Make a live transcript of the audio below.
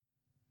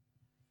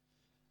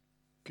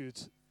Good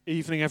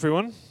evening,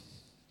 everyone.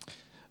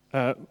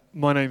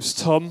 My name's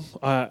Tom.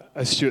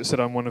 As Stuart said,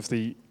 I'm one of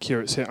the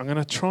curates here. I'm going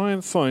to try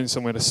and find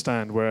somewhere to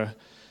stand where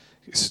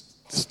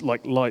it's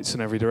like lights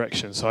in every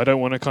direction. So I don't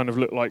want to kind of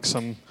look like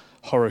some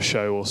horror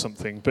show or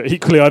something, but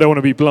equally I don't want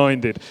to be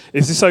blinded.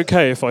 Is this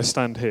okay if I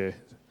stand here?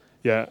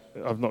 Yeah,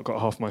 I've not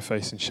got half my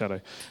face in shadow.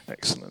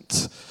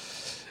 Excellent.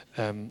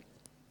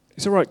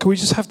 It's all right. Can we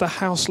just have the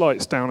house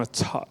lights down a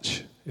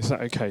touch? Is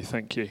that okay?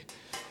 Thank you.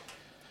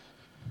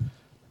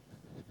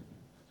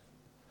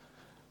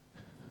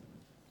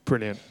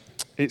 Brilliant.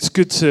 It's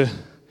good to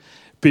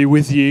be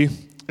with you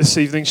this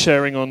evening,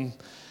 sharing on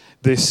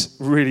this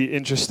really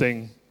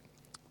interesting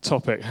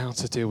topic, how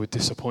to deal with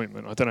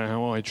disappointment. I don't know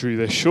how I drew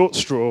this short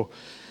straw,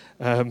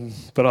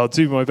 but I'll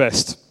do my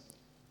best.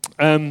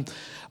 I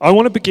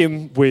want to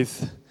begin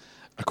with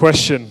a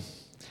question.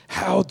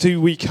 How do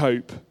we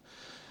cope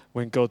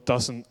when God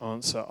doesn't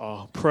answer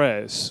our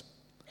prayers?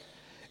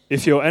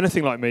 If you're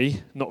anything like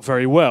me, not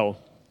very well.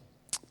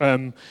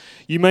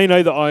 You may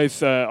know that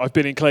I've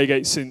been in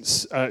Claygate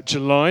since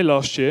July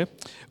last year,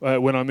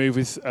 when I moved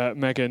with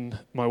Megan,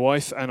 my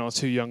wife, and our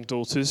two young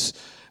daughters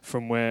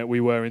from where we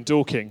were in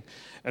Dorking.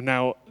 And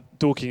now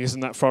Dorking isn't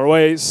that far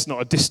away. It's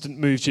not a distant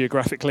move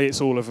geographically.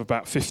 It's all of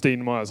about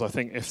 15 miles, I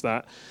think, if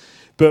that.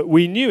 But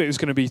we knew it was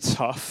going to be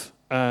tough.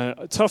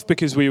 Tough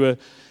because we were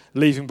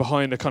leaving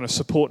behind a kind of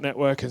support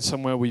network and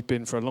somewhere we'd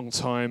been for a long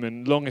time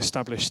and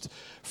long-established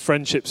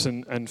friendships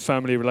and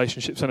family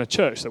relationships and a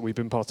church that we've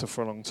been part of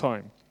for a long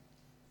time.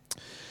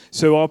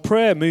 So our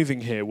prayer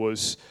moving here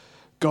was,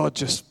 God,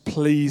 just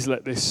please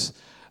let this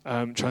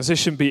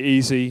transition be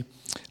easy.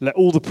 Let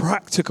all the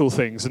practical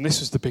things, and this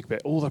was the big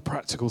bit, all the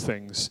practical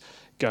things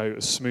go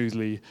as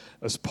smoothly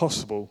as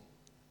possible.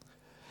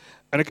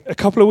 And a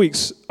couple of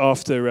weeks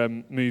after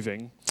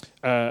moving,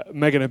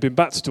 Megan had been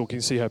back to Dorking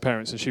to see her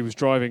parents, and she was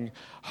driving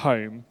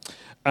home.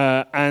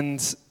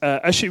 And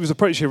as she was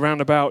approaching a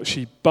roundabout,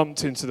 she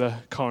bumped into the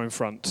car in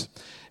front.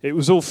 It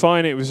was all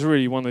fine. It was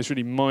really one of those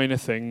really minor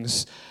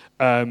things.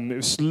 It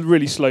was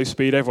really slow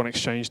speed. Everyone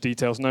exchanged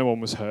details. No one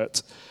was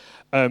hurt.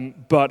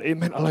 But it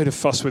meant a load of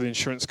fuss with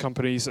insurance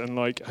companies. And,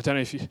 I don't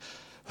know if you,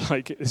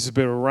 this is a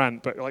bit of a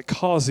rant, but,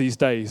 cars these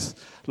days,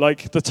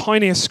 the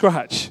tiniest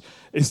scratch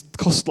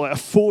costs, a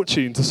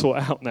fortune to sort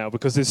out now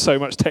because there's so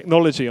much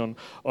technology on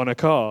a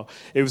car.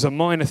 It was a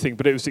minor thing,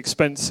 but it was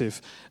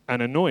expensive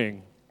and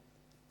annoying.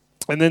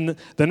 And then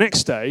the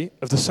next day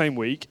of the same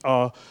week,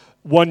 our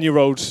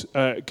one-year-old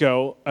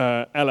girl,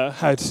 Ella,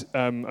 had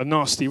a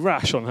nasty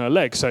rash on her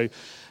leg. So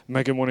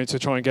Megan wanted to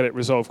try and get it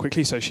resolved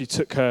quickly, so she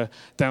took her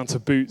down to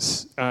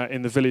Boots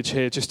in the village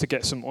here just to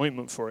get some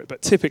ointment for it.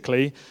 But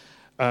typically,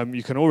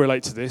 you can all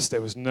relate to this,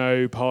 there was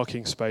no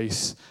parking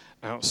space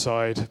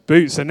outside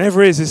Boots. There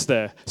never is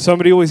there?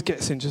 Somebody always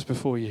gets in just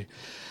before you.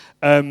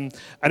 And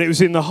it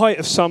was in the height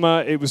of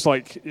summer. It was do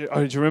you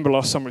remember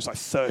last summer? It was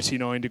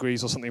 39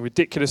 degrees or something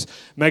ridiculous.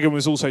 Megan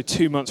was also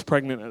 2 months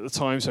pregnant at the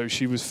time, so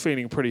she was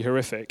feeling pretty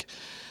horrific.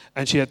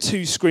 And she had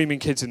two screaming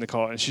kids in the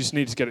car, and she just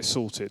needed to get it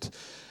sorted.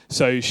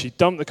 So she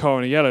dumped the car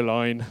on a yellow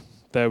line.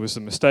 There was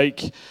the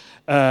mistake.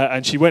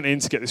 And she went in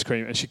to get this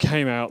cream, and she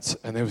came out,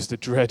 and there was the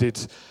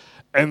dreaded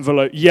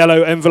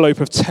yellow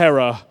envelope of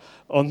terror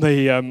on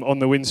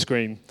the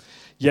windscreen.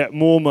 Yet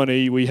more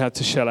money we had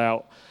to shell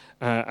out.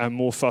 And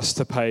more fuss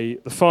to pay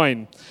the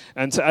fine.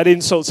 And to add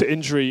insult to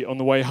injury on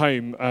the way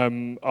home,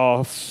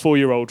 our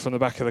 4-year-old from the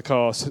back of the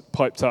car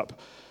piped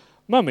up,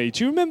 "Mummy,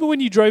 do you remember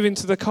when you drove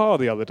into the car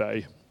the other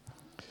day?"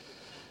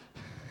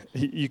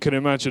 You can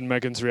imagine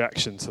Megan's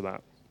reaction to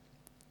that.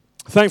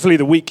 Thankfully,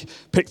 the week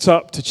picked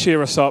up to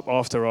cheer us up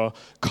after our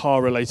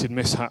car-related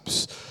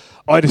mishaps.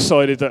 I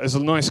decided that as a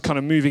nice kind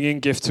of moving in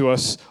gift to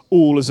us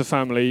all as a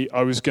family,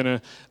 I was going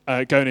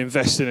to go and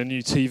invest in a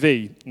new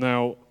TV.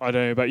 Now, I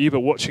don't know about you, but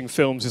watching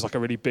films is a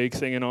really big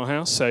thing in our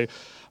house. So I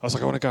was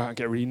like, I want to go out and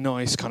get a really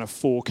nice kind of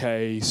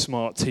 4K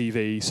smart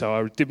TV. So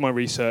I did my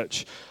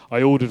research.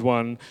 I ordered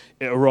one.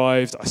 It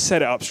arrived. I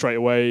set it up straight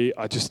away.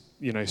 I just,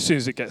 as soon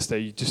as it gets there,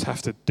 you just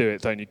have to do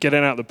it, don't you? Get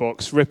it out of the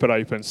box, rip it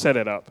open, set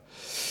it up.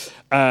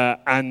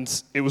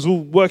 And it was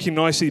all working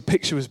nicely. The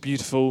picture was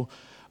beautiful.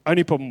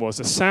 Only problem was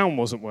the sound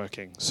wasn't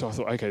working. So I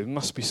thought, okay, there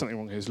must be something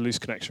wrong here. There's a loose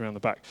connection around the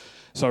back.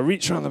 So I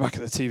reached around the back of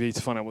the TV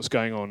to find out what's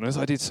going on. And as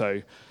I did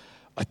so,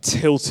 I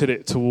tilted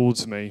it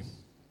towards me.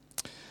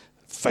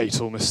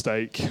 Fatal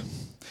mistake.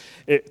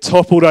 It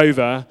toppled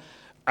over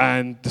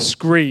and the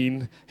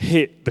screen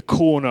hit the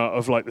corner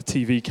of the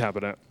TV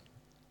cabinet.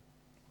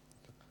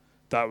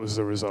 That was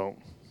the result.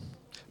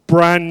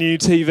 Brand new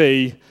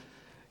TV,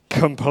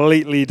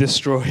 completely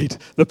destroyed.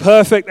 The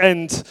perfect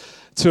end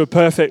to a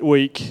perfect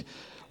week.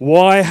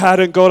 Why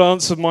hadn't God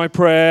answered my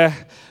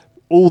prayer?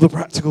 All the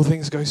practical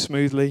things go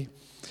smoothly.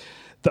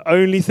 The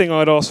only thing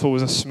I'd asked for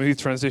was a smooth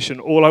transition.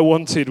 All I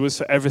wanted was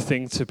for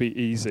everything to be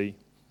easy.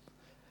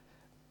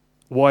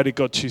 Why did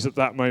God choose at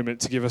that moment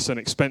to give us an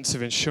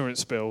expensive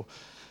insurance bill,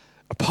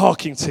 a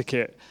parking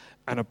ticket,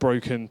 and a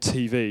broken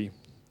TV?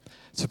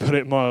 To put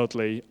it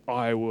mildly,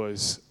 I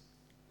was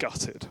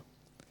gutted.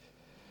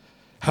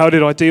 How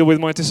did I deal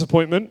with my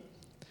disappointment?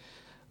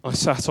 I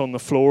sat on the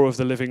floor of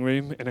the living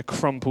room in a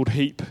crumpled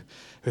heap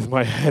with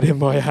my head in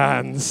my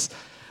hands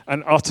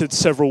and uttered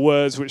several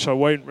words which I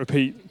won't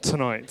repeat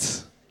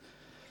tonight.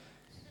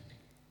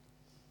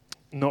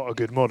 Not a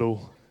good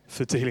model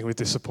for dealing with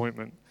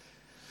disappointment.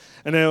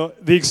 And now,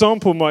 the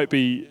example might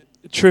be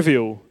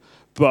trivial,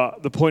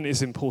 but the point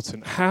is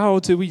important. How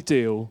do we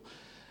deal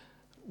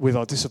with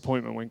our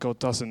disappointment when God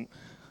doesn't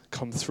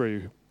come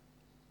through?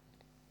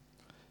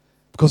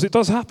 Because it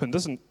does happen,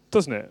 doesn't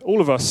it? All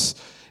of us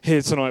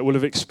here tonight will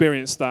have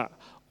experienced that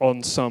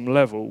on some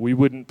level. We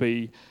wouldn't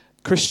be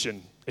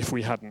Christian if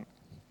we hadn't.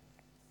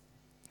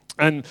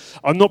 And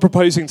I'm not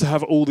proposing to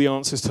have all the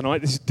answers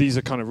tonight. These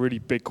are kind of really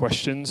big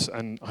questions,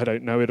 and I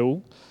don't know it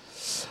all.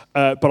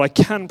 But I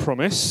can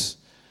promise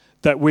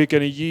that we're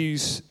going to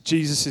use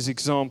Jesus'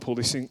 example,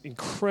 this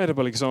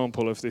incredible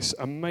example of this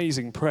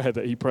amazing prayer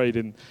that he prayed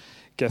in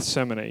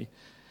Gethsemane,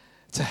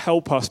 to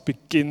help us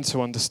begin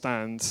to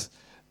understand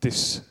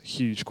this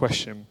huge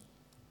question.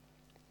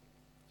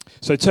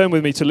 So turn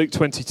with me to Luke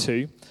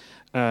 22,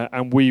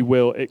 and we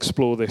will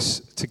explore this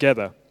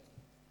together.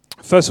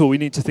 First of all, we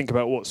need to think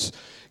about what's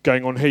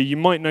going on here. You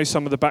might know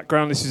some of the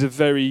background. This is a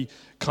very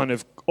kind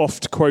of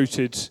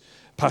oft-quoted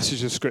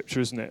passage of Scripture,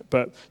 isn't it?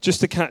 But just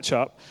to catch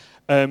up,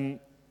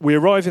 we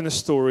arrive in the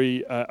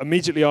story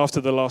immediately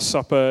after the Last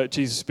Supper.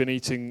 Jesus has been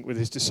eating with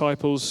his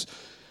disciples.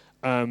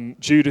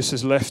 Judas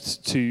has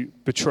left to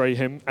betray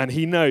him, and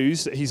he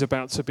knows that he's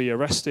about to be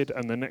arrested,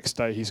 and the next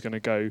day he's going to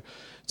go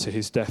to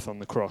his death on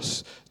the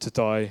cross to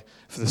die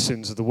for the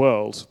sins of the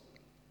world.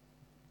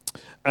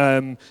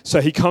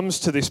 So he comes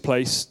to this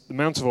place, the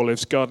Mount of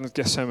Olives, Garden of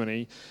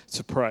Gethsemane,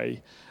 to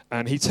pray,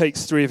 and he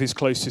takes three of his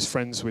closest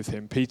friends with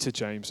him, Peter,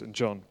 James, and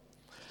John.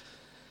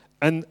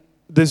 And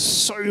there's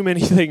so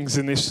many things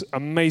in this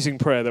amazing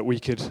prayer that we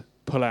could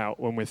pull out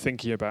when we're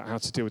thinking about how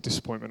to deal with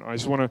disappointment. I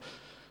just want to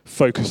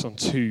focus on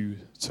two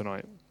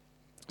tonight.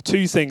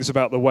 Two things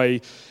about the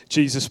way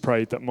Jesus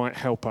prayed that might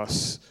help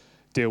us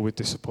deal with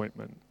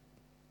disappointment.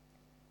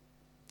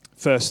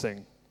 First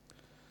thing,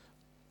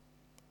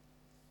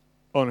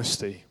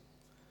 honesty.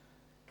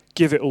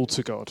 Give it all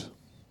to God.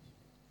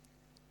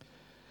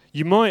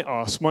 You might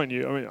ask, mightn't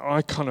you? I mean,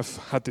 I kind of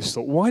had this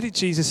thought. Why did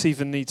Jesus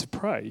even need to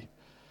pray?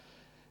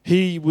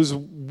 He was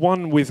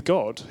one with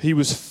God. He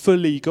was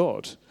fully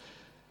God.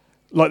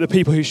 Like the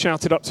people who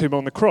shouted up to him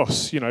on the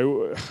cross,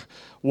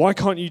 why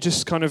can't you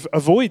just kind of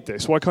avoid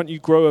this? Why can't you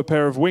grow a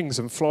pair of wings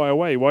and fly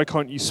away? Why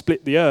can't you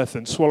split the earth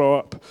and swallow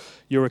up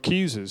your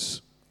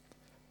accusers?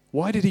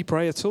 Why did he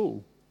pray at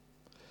all?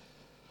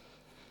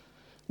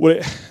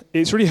 Well,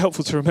 it's really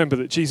helpful to remember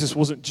that Jesus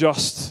wasn't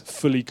just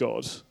fully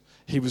God.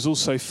 He was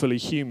also fully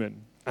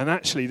human. And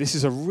actually, this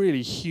is a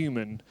really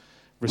human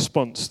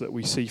response that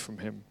we see from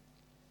him.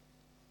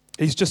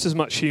 He's just as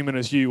much human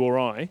as you or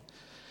I,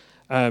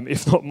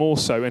 if not more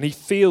so, and he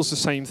feels the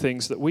same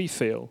things that we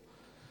feel.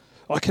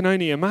 I can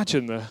only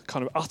imagine the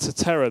kind of utter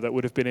terror that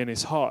would have been in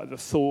his heart at the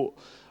thought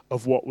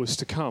of what was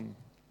to come.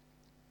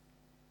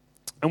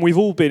 And we've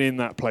all been in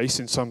that place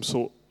in some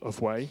sort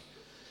of way.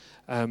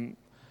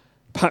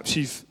 Perhaps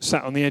you've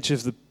sat on the edge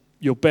of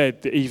your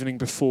bed the evening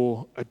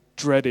before a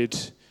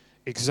dreaded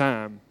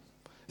exam,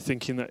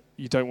 thinking that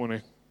you don't want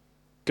to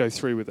go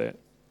through with it.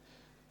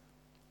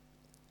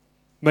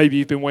 Maybe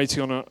you've been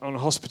waiting on a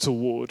hospital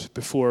ward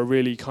before a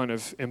really kind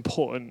of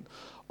important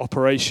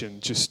operation,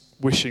 just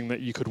wishing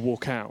that you could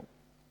walk out.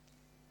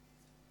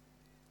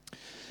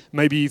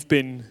 Maybe you've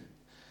been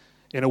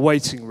in a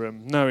waiting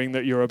room, knowing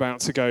that you're about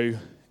to go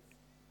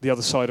the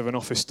other side of an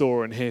office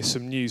door and hear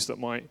some news that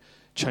might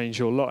change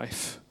your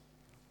life.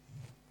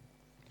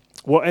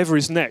 Whatever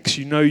is next,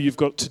 you know you've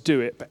got to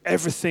do it, but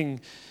everything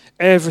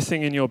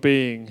in your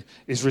being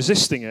is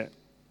resisting it.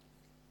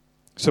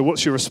 So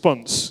what's your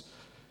response?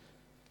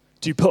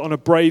 Do you put on a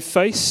brave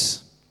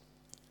face?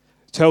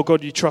 Tell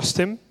God you trust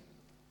him?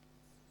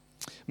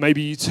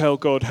 Maybe you tell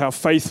God how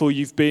faithful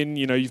you've been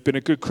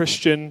a good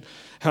Christian,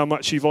 how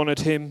much you've honored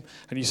him,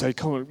 and you say,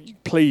 come on,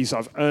 please,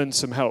 I've earned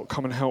some help,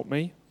 come and help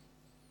me.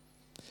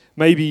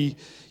 Maybe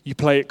you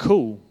play it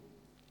cool.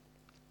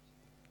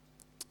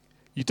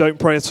 You don't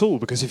pray at all,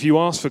 because if you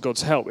ask for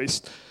God's help,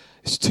 it's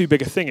too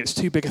big a thing. It's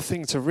too big a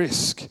thing to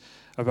risk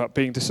about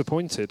being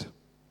disappointed.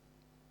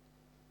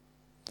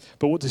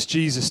 But what does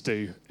Jesus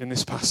do in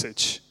this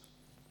passage?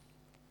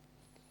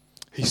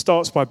 He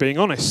starts by being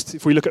honest.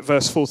 If we look at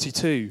verse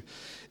 42,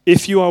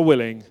 if you are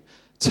willing,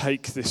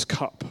 take this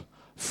cup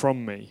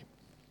from me.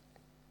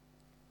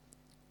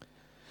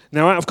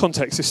 Now, out of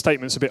context, this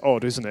statement's a bit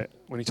odd, isn't it?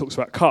 When he talks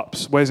about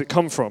cups, where does it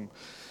come from?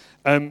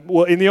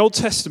 Well, in the Old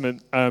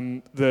Testament,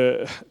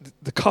 the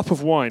cup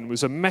of wine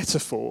was a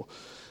metaphor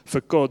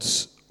for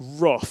God's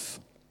wrath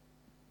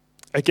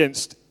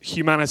against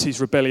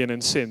humanity's rebellion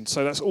and sin.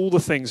 So that's all the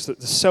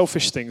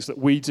selfish things that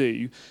we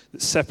do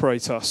that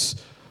separate us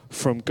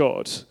from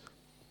God.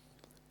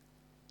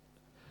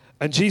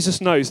 And Jesus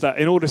knows that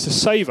in order to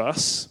save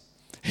us,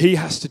 he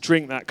has to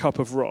drink that cup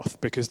of wrath,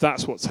 because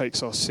that's what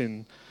takes our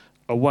sin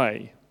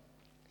away.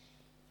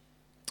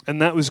 And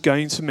that was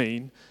going to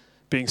mean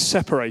being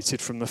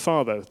separated from the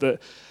Father.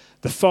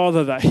 the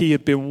Father that he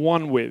had been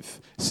one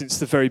with since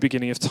the very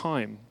beginning of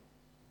time.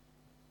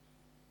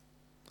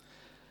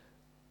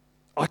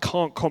 I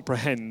can't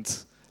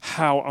comprehend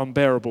how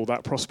unbearable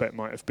that prospect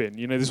might have been.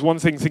 You know, there's one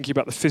thing thinking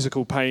about the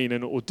physical pain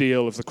and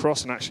ordeal of the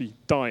cross and actually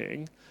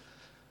dying.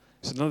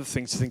 It's another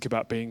thing to think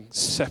about being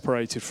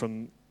separated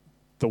from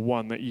the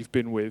one that you've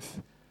been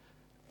with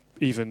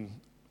even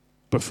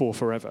before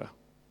forever.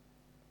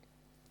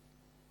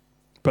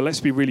 But let's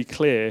be really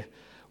clear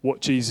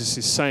what Jesus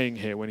is saying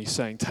here when he's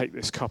saying, take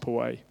this cup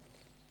away.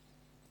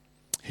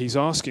 He's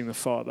asking the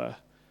Father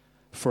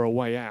for a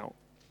way out.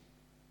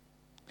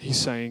 He's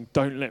saying,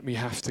 don't let me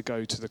have to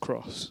go to the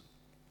cross.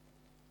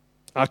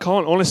 I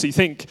can't honestly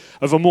think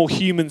of a more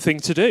human thing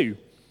to do.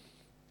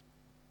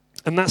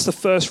 And that's the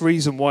first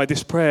reason why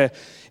this prayer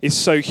is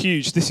so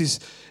huge. This is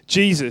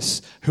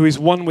Jesus, who is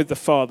one with the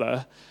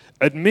Father,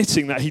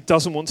 admitting that he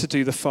doesn't want to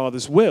do the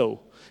Father's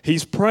will.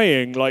 He's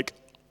praying like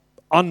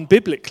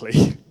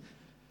unbiblically.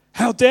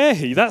 How dare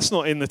he? That's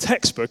not in the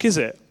textbook, is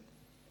it?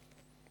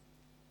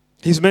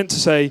 He's meant to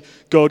say,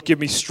 God, give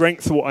me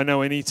strength for what I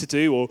know I need to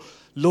do, or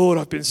Lord,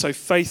 I've been so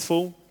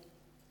faithful.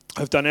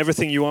 I've done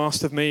everything you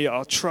asked of me.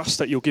 I'll trust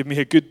that you'll give me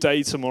a good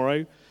day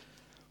tomorrow.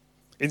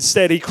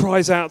 Instead, he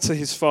cries out to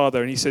his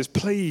Father and he says,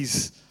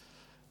 please,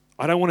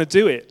 I don't want to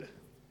do it.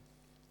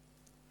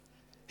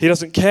 He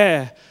doesn't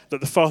care that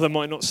the Father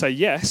might not say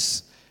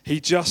yes. He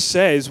just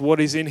says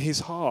what is in his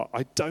heart.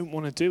 I don't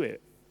want to do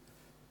it.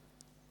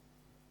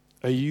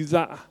 Are you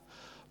that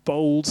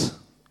bold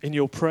in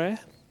your prayer?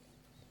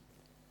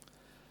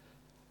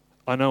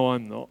 I know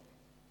I'm not.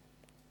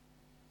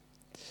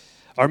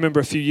 I remember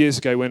a few years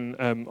ago when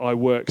I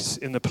worked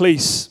in the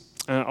police,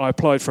 I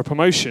applied for a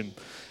promotion,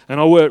 and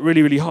I worked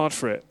really, really hard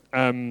for it.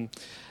 And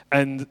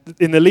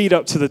in the lead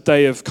up to the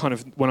day of kind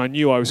of when I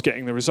knew I was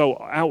getting the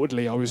result,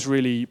 outwardly I was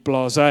really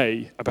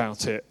blasé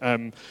about it.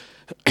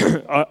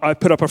 I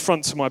put up a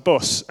front to my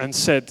boss and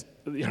said,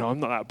 you know, I'm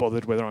not that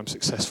bothered whether I'm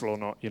successful or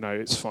not, you know,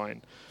 it's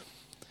fine.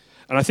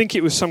 And I think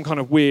it was some kind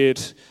of weird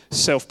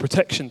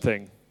self-protection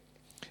thing.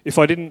 If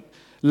I didn't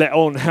let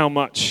on how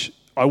much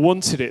I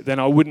wanted it, then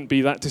I wouldn't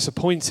be that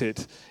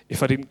disappointed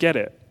if I didn't get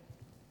it.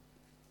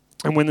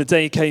 And when the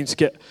day came to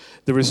get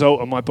the result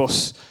and my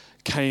boss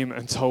came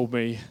and told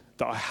me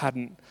that I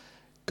hadn't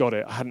got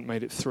it, I hadn't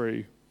made it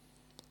through,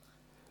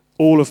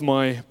 all of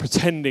my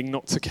pretending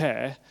not to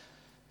care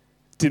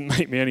didn't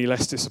make me any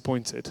less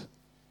disappointed.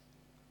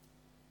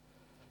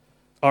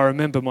 I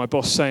remember my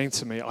boss saying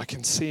to me, I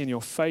can see in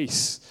your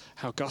face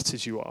how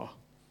gutted you are.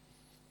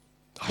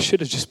 I should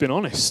have just been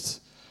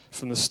honest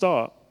from the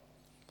start.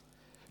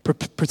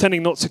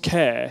 Pretending not to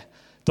care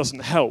doesn't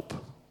help.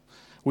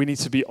 We need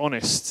to be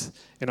honest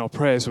in our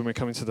prayers when we're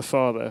coming to the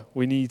Father.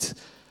 We need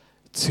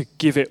to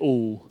give it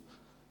all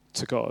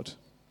to God.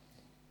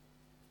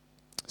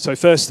 So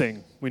first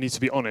thing, we need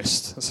to be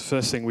honest. That's the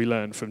first thing we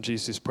learn from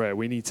Jesus' prayer.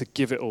 We need to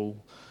give it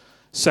all.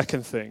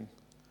 Second thing,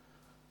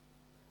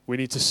 we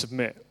need to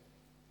submit.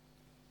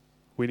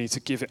 We need to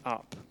give it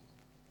up.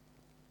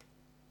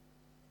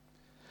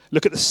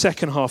 Look at the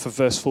second half of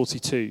verse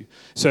 42.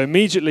 So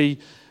immediately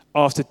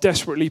after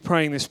desperately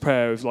praying this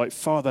prayer of like,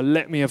 Father,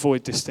 let me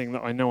avoid this thing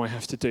that I know I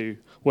have to do,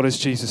 what does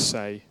Jesus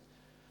say?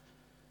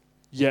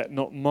 Yet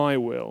not my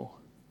will,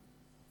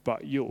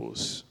 but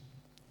yours.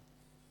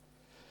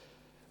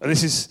 And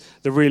this is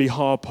the really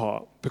hard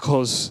part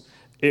because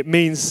it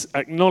means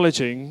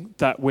acknowledging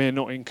that we're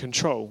not in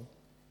control.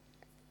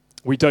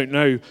 We don't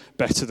know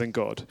better than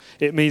God.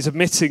 It means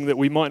admitting that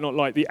we might not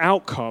like the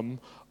outcome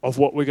of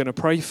what we're going to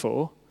pray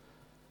for,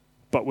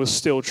 but we'll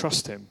still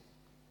trust him.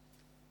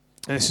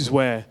 And this is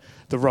where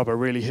the rubber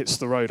really hits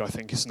the road, I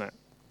think, isn't it?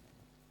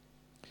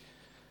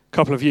 A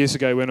couple of years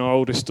ago when our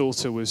oldest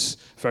daughter was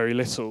very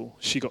little,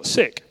 she got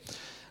sick.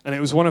 And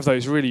it was one of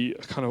those really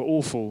kind of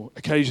awful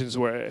occasions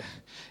where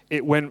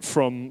it went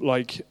from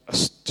like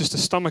just a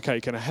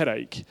stomachache and a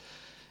headache.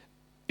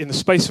 In the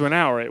space of an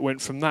hour, it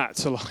went from that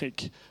to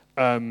like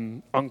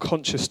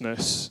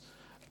unconsciousness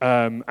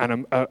and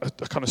a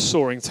kind of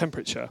soaring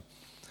temperature.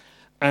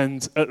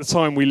 And at the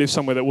time, we lived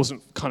somewhere that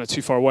wasn't kind of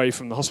too far away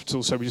from the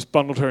hospital, so we just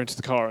bundled her into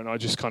the car, and I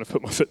just kind of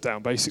put my foot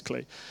down,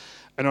 basically.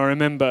 And I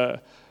remember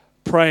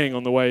praying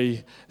on the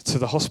way to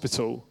the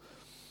hospital,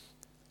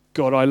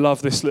 God, I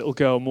love this little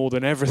girl more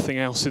than everything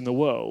else in the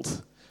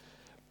world,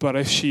 but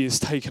if she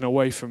is taken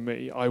away from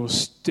me, I will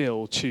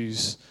still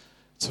choose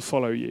to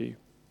follow you.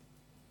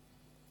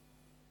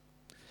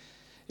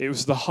 It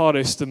was the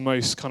hardest and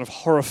most kind of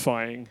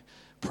horrifying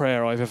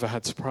prayer I've ever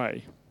had to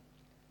pray.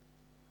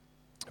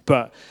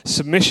 But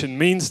submission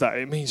means that.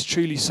 It means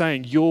truly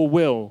saying, your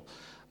will,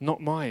 not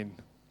mine.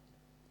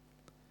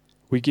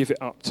 We give it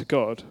up to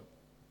God,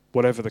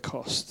 whatever the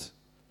cost.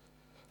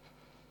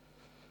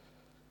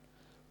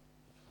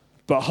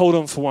 But hold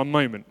on for one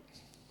moment.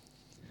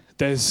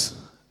 There's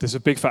a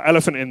big fat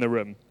elephant in the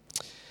room.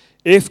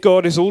 If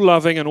God is all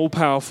loving and all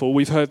powerful,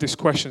 we've heard this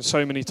question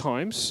so many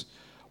times,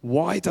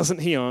 why doesn't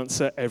he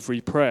answer every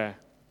prayer?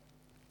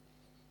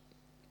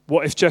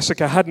 What if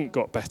Jessica hadn't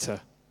got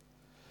better?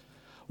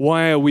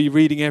 Why are we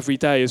reading every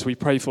day as we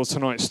pray for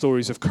tonight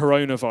stories of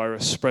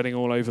coronavirus spreading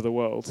all over the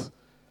world?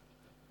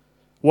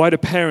 Why do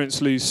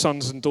parents lose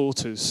sons and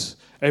daughters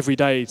every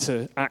day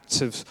to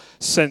acts of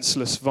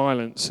senseless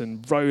violence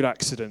and road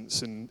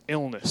accidents and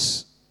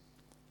illness?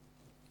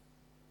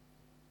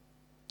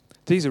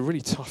 These are really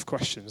tough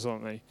questions,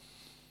 aren't they?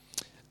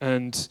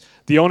 And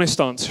the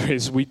honest answer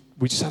is we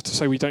just have to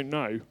say we don't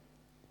know.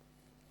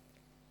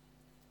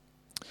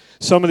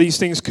 Some of these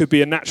things could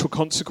be a natural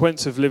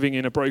consequence of living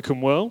in a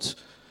broken world.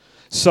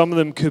 Some of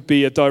them could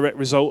be a direct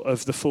result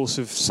of the force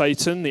of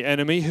Satan, the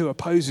enemy, who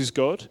opposes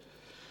God.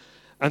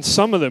 And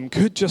some of them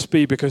could just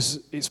be because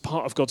it's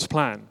part of God's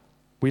plan.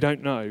 We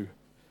don't know.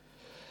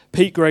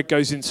 Pete Greig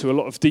goes into a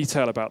lot of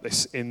detail about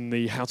this in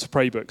the How to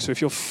Pray book. So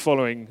if you're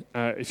following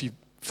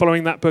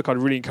that book, I'd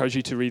really encourage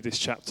you to read this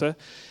chapter.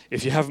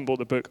 If you haven't bought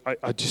the book,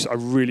 I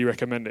really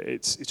recommend it.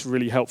 It's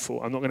really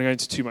helpful. I'm not going to go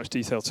into too much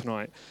detail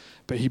tonight,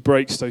 but he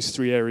breaks those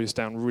three areas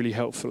down really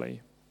helpfully.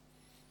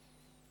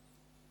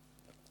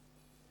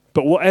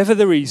 But whatever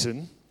the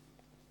reason,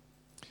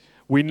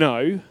 we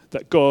know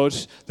that God,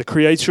 the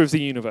creator of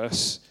the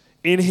universe,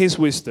 in his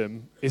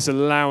wisdom, is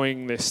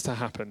allowing this to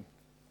happen.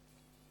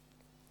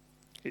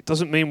 It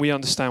doesn't mean we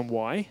understand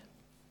why,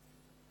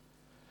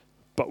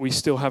 but we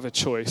still have a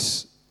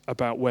choice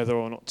about whether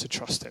or not to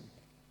trust him.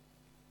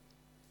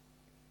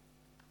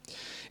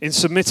 In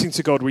submitting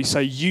to God, we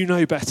say, you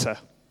know better.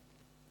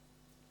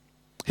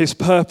 His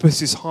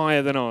purpose is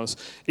higher than ours,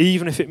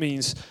 even if it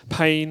means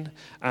pain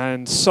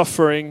and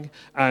suffering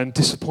and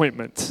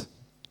disappointment.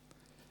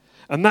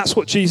 And that's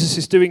what Jesus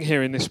is doing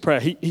here in this prayer.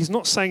 He's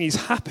not saying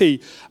he's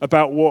happy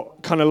about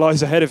what kind of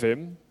lies ahead of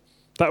him.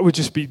 That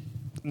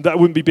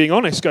wouldn't be being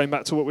honest, going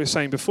back to what we were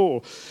saying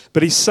before.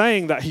 But he's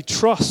saying that he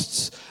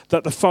trusts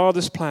that the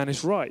Father's plan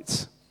is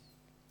right.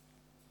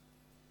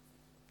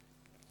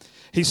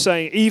 He's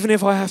saying, even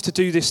if I have to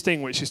do this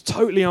thing which is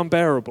totally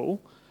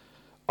unbearable,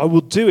 I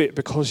will do it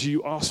because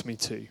you asked me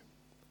to.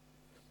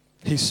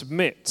 He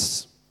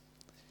submits.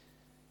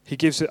 He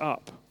gives it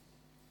up.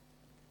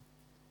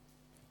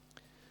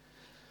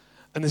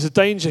 And there's a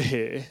danger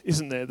here,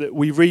 isn't there, that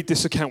we read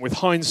this account with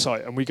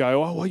hindsight and we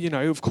go, oh,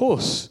 well, of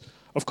course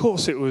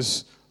it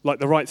was like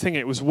the right thing.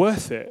 It was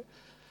worth it.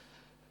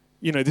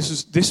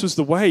 This was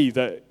the way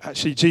that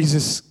actually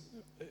Jesus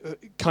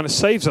kind of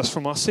saves us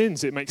from our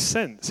sins. It makes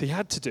sense. He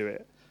had to do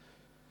it.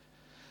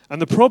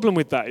 And the problem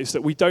with that is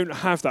that we don't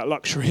have that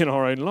luxury in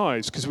our own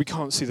lives because we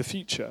can't see the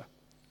future.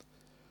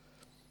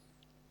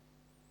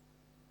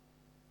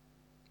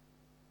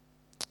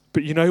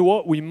 But you know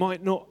what? We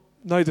might not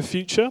know the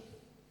future.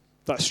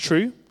 That's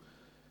true.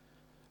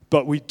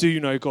 But we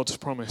do know God's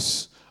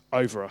promise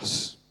over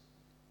us.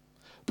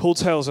 Paul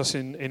tells us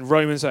in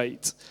Romans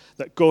 8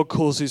 that God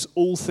causes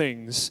all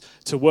things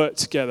to work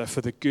together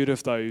for the good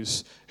of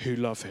those who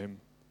love him.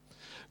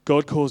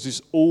 God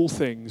causes all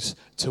things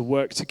to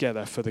work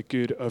together for the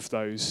good of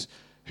those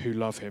who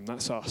love him.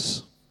 That's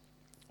us.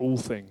 All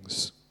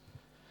things.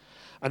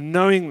 And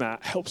knowing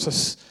that helps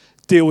us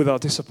deal with our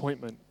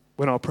disappointment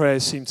when our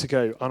prayers seem to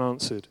go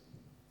unanswered.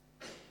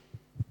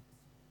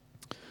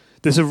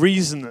 There's a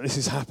reason that this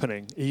is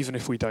happening, even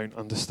if we don't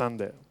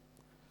understand it.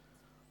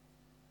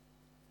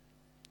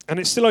 And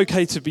it's still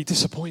okay to be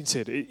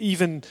disappointed,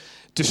 even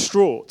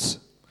distraught,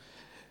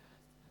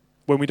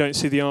 when we don't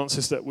see the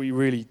answers that we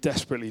really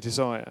desperately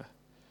desire.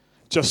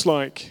 Just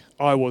like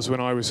I was when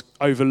I was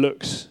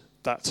overlooked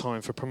that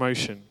time for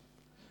promotion.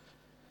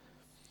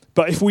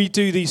 But if we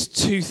do these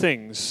two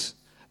things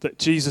that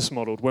Jesus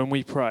modeled when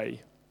we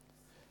pray,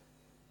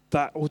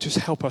 that will just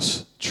help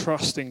us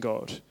trust in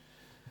God,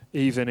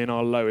 even in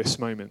our lowest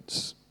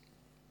moments.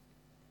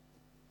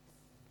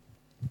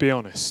 Be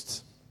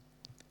honest.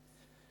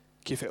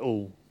 Give it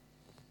all.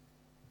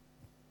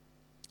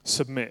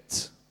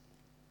 Submit.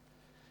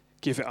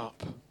 Give it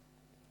up.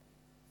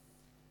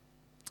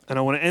 And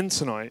I want to end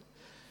tonight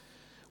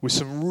with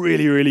some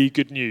really, really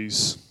good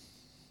news.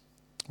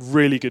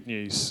 Really good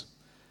news.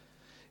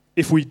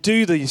 If we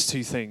do these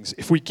two things,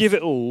 if we give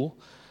it all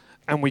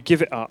and we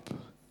give it up,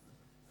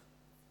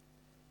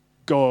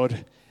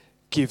 God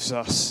gives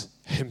us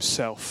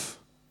himself.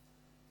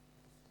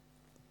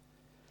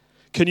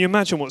 Can you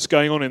imagine what's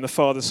going on in the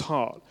Father's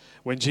heart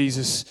when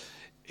Jesus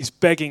is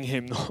begging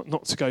him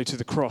not to go to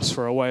the cross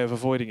for a way of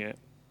avoiding it?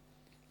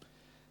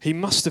 He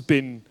must have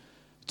been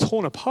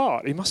torn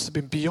apart. He must have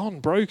been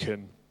beyond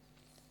broken.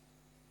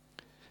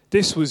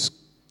 This was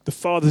the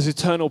Father's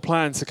eternal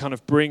plan to kind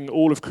of bring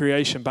all of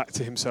creation back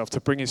to himself, to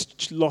bring his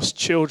lost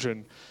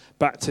children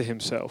back to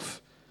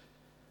himself.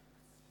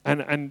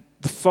 And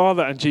the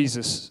Father and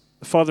Jesus,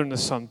 the Father and the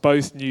Son,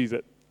 both knew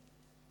that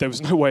there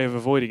was no way of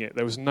avoiding it.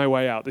 There was no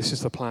way out. This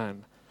is the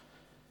plan.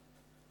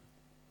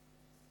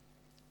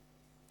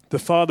 The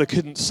Father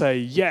couldn't say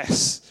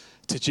yes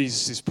to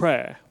Jesus'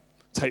 prayer,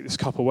 take this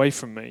cup away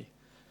from me.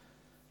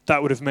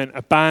 That would have meant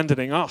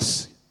abandoning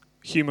us,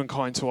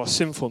 humankind, to our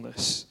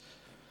sinfulness.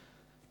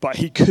 But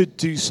he could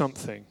do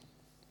something.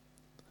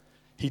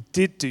 He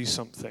did do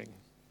something.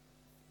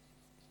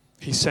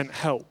 He sent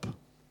help.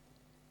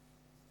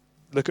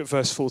 Look at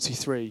verse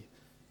 43.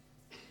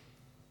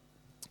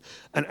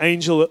 An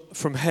angel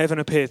from heaven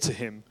appeared to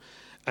him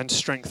and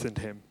strengthened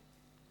him.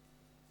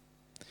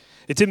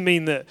 It didn't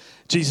mean that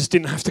Jesus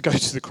didn't have to go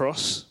to the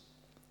cross,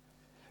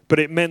 but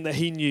it meant that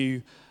he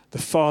knew the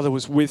Father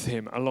was with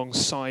him,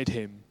 alongside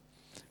him,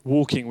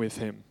 walking with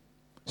him,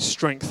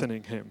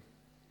 strengthening him.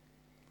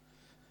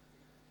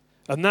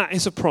 And that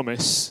is a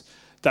promise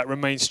that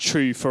remains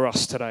true for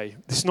us today.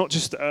 It's not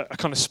just a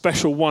kind of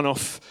special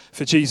one-off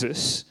for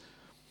Jesus.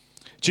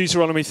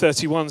 Deuteronomy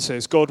 31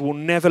 says, God will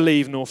never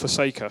leave nor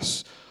forsake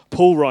us.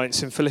 Paul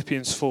writes in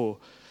Philippians 4,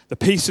 the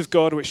peace of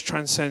God which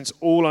transcends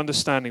all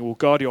understanding will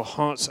guard your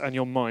hearts and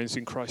your minds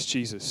in Christ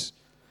Jesus.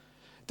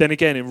 Then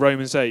again in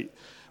Romans 8,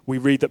 we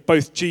read that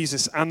both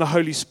Jesus and the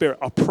Holy Spirit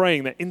are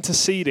praying, they're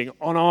interceding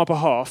on our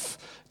behalf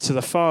to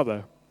the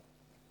Father.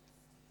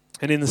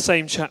 And in the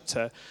same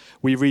chapter,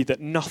 we read that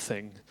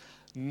nothing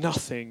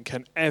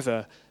can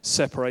ever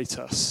separate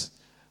us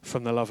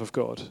from the love of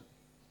God.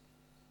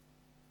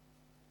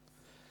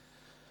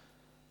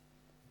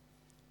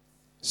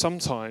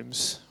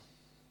 Sometimes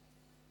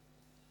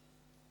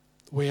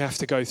we have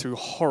to go through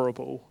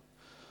horrible,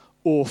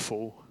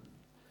 awful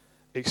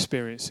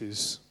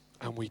experiences,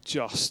 and we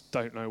just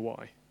don't know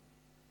why.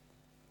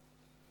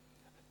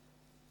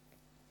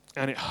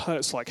 And it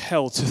hurts like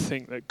hell to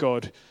think that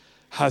God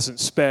hasn't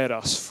spared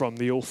us from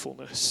the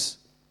awfulness.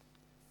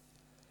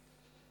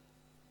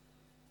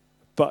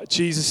 But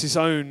Jesus'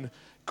 own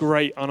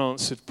great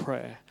unanswered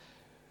prayer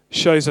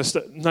shows us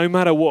that no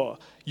matter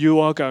what you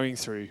are going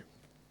through,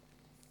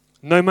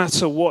 no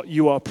matter what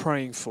you are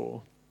praying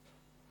for,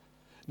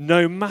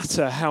 no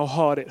matter how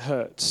hard it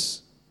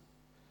hurts,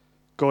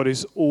 God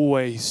is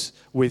always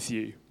with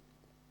you.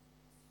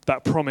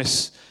 That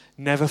promise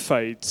never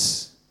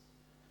fades.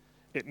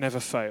 It never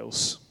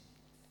fails.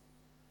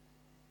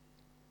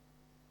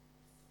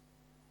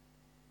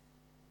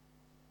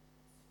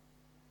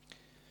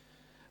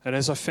 And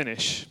as I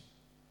finish,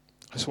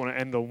 I just want to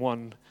end on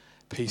one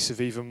piece of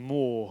even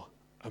more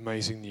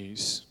amazing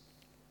news.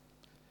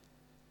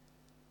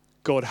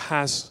 God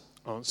has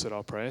answered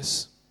our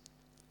prayers.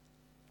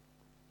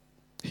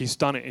 He's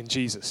done it in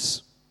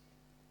Jesus.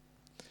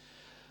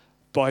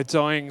 By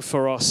dying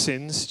for our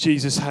sins,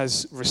 Jesus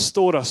has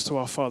restored us to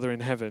our Father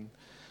in heaven.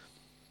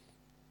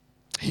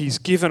 He's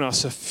given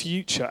us a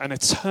future, an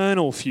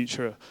eternal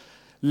future,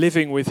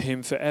 living with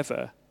him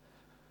forever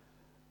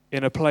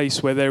in a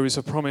place where there is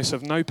a promise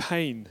of no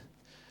pain,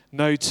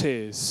 no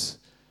tears,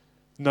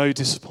 no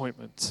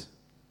disappointment.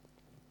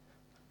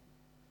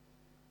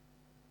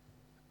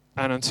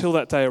 And until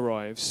that day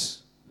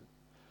arrives,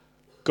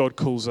 God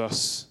calls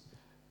us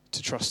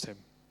to trust him.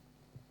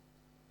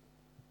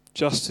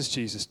 Just as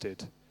Jesus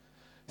did,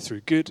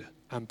 through good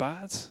and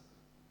bad,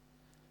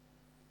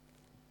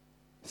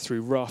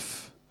 through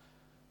rough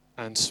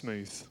and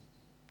smooth.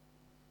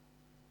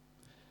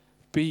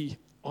 Be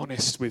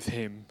honest with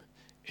him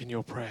in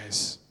your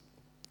prayers.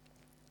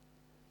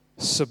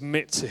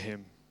 Submit to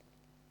him,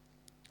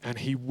 and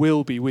he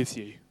will be with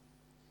you.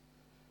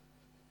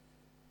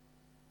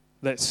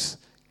 Let's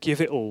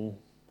give it all.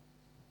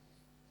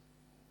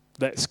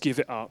 Let's give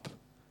it up.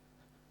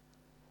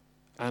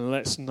 And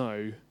let's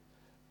know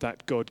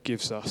that God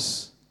gives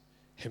us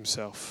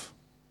himself.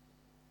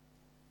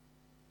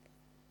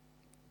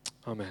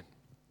 Amen.